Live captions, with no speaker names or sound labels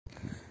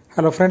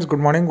Hello friends, good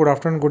morning, good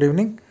afternoon, good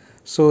evening.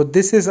 So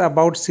this is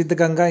about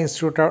Siddaganga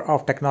Institute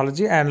of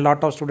Technology, and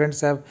lot of students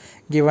have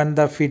given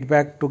the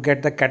feedback to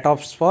get the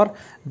cutoffs for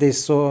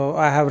this. So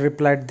I have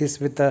replied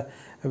this with a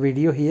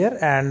video here,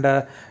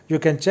 and you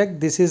can check.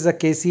 This is a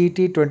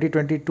Kcet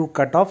 2022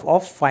 cutoff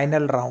of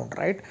final round,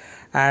 right?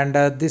 And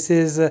this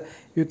is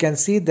you can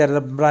see there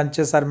the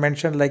branches are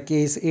mentioned like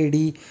A is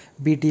AD,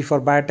 BT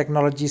for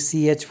biotechnology,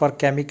 CH for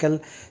chemical,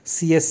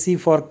 CSC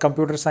for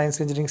computer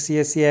science engineering,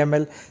 CSC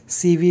ML,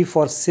 CV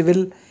for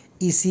civil,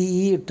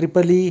 ECE,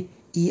 EEE,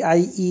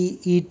 EIE,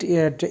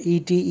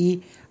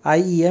 ETE,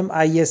 IEM,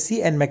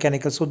 ISC and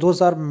mechanical. So those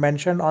are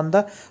mentioned on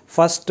the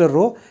first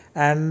row,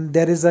 and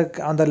there is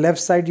on the left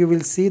side you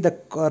will see the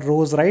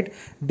rows, right?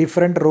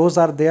 Different rows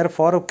are there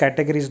for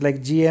categories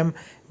like GM,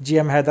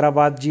 GM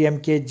Hyderabad,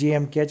 GMK,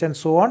 GMKH and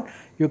so on.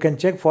 You can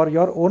check for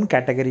your own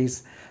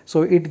categories.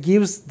 So it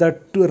gives the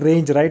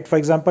range, right? For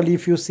example,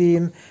 if you see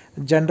in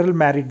general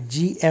merit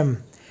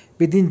GM,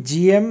 within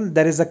GM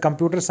there is a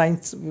computer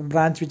science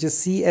branch which is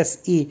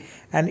CSE,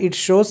 and it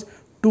shows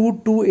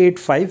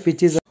 2285,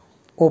 which is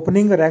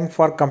opening rank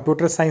for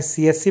computer science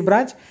CSC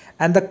branch,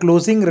 and the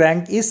closing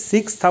rank is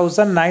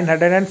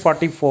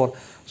 6944.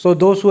 So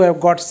those who have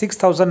got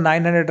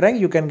 6900 rank,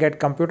 you can get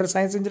computer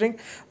science engineering.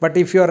 But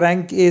if your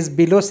rank is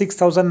below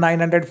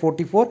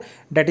 6944,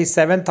 that is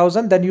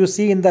 7000, then you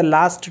see in the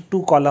last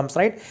two columns,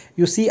 right?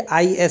 You see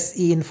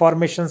ISE,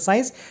 information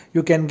science,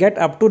 you can get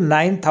up to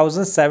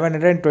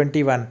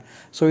 9721.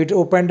 So it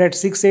opened at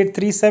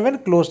 6837,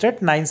 closed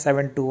at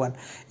 9721.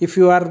 If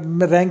your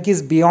rank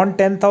is beyond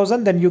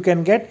 10,000, then you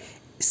can get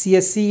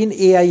CSC in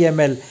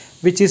AIML,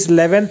 which is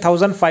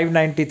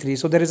 11,593.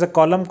 So there is a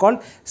column called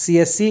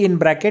CSC in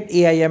bracket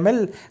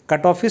AIML,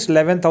 cutoff is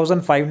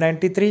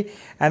 11,593,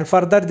 and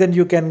further then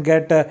you can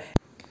get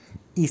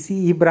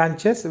ECE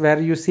branches, where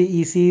you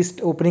see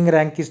ECE opening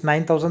rank is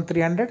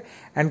 9,300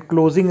 and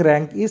closing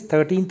rank is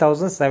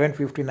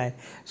 13,759.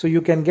 So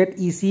you can get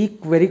ECE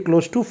very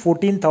close to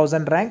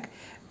 14,000 rank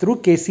through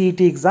Kcet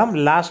exam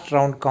last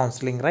round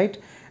counseling, right?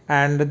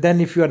 And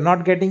then if you are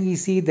not getting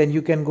ECE, then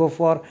you can go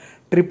for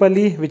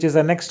EEE, which is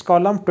the next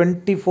column,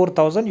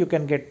 24,000 you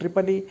can get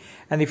EEE,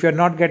 and if you are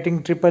not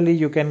getting EEE,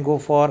 you can go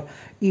for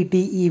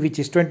ETE, which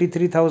is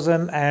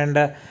 23,000,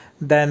 and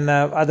then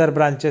other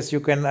branches you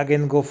can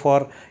again go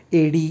for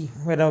AD,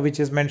 which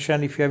is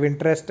mentioned if you have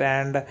interest,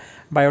 and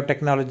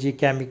biotechnology,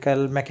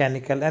 chemical,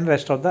 mechanical, and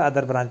rest of the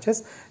other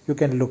branches you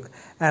can look.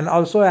 And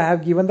also I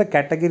have given the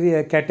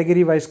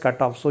category wise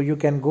cutoff, so you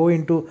can go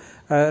into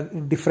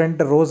different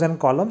rows and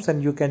columns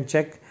and you can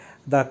check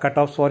the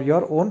cutoffs for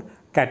your own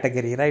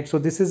category, right? So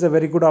this is a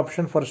very good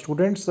option for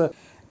students,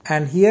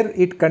 and here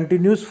it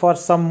continues for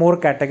some more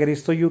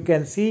categories. So you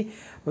can see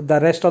the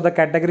rest of the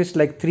categories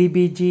like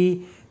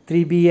 3BG,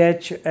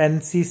 3BH,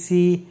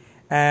 NCC,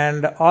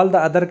 and all the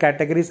other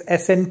categories.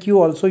 SNQ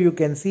also you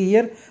can see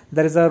here.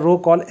 There is a row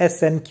called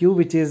SNQ,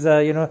 which is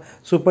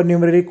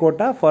supernumerary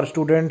quota for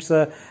students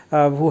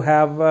who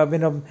have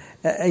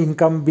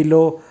income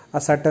below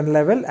a certain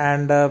level,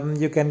 and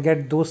you can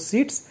get those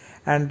seats.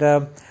 And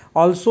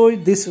also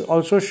this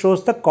also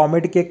shows the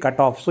Comedk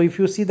cutoff. So if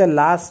you see the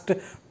last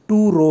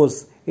two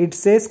rows, it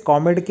says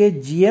Comedk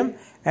GM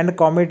and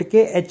Comedk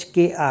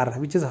HKR,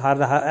 which is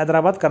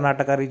Hyderabad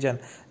Karnataka region,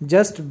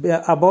 just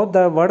above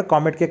the word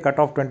Comedk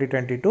cutoff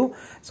 2022.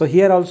 So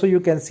here also you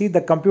can see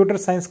the computer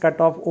science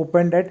cutoff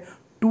opened at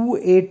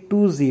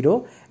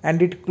 2820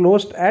 and it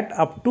closed at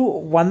up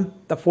to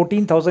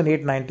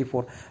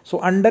 14,894. So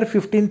under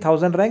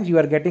 15,000 ranks you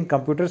are getting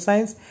computer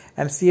science,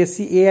 and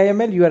CSC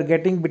AIML you are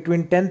getting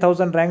between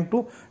 10,000 rank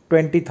to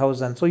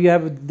 20,000. So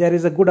there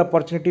is a good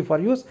opportunity for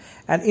use.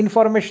 And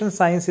information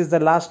science is the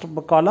last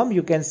column.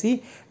 You can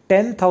see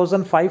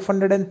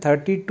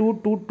 10,532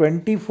 to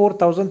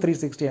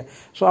 24,360.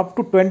 So up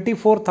to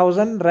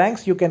 24,000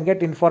 ranks you can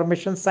get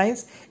information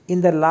science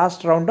in the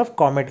last round of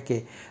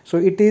Comedk. So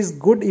it is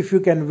good if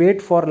you can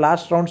wait for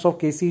last rounds of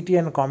Kcet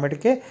and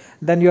Comedk,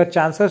 then your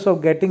chances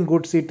of getting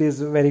good seat is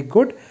very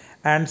good.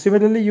 And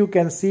similarly you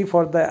can see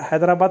for the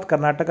Hyderabad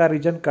Karnataka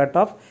region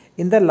cutoff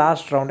in the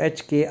last round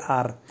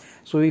HKR.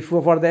 So if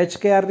for the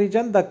HKR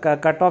region the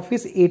cutoff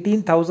is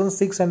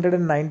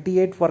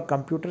 18,698 for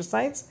computer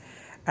science,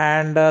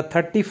 and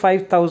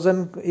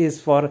 35,000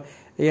 is for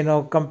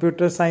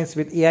computer science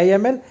with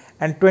AIML,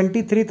 and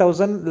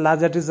 23,000,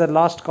 that is the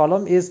last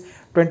column, is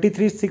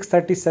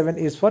 23,637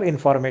 is for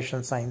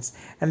information science.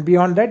 And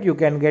beyond that you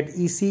can get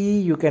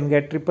ECE, you can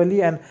get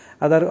EEE, and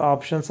other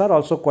options are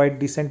also quite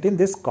decent in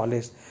this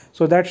college.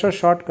 So that's a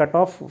short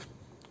cutoff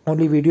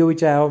only video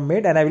which I have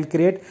made, and I will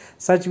create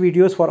such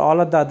videos for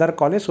all of the other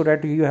colleges so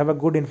that you have a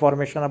good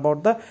information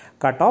about the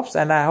cutoffs.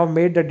 And I have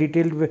made the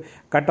detailed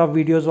cutoff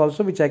videos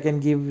also, which I can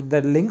give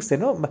the links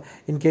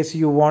in case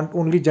you want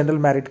only general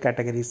merit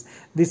categories.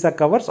 This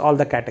covers all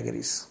the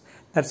categories.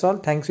 That's all.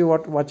 Thanks you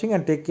for watching,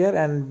 and take care,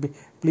 and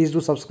please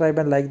do subscribe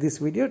and like this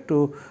video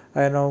to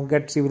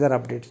get similar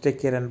updates. Take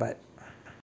care and bye.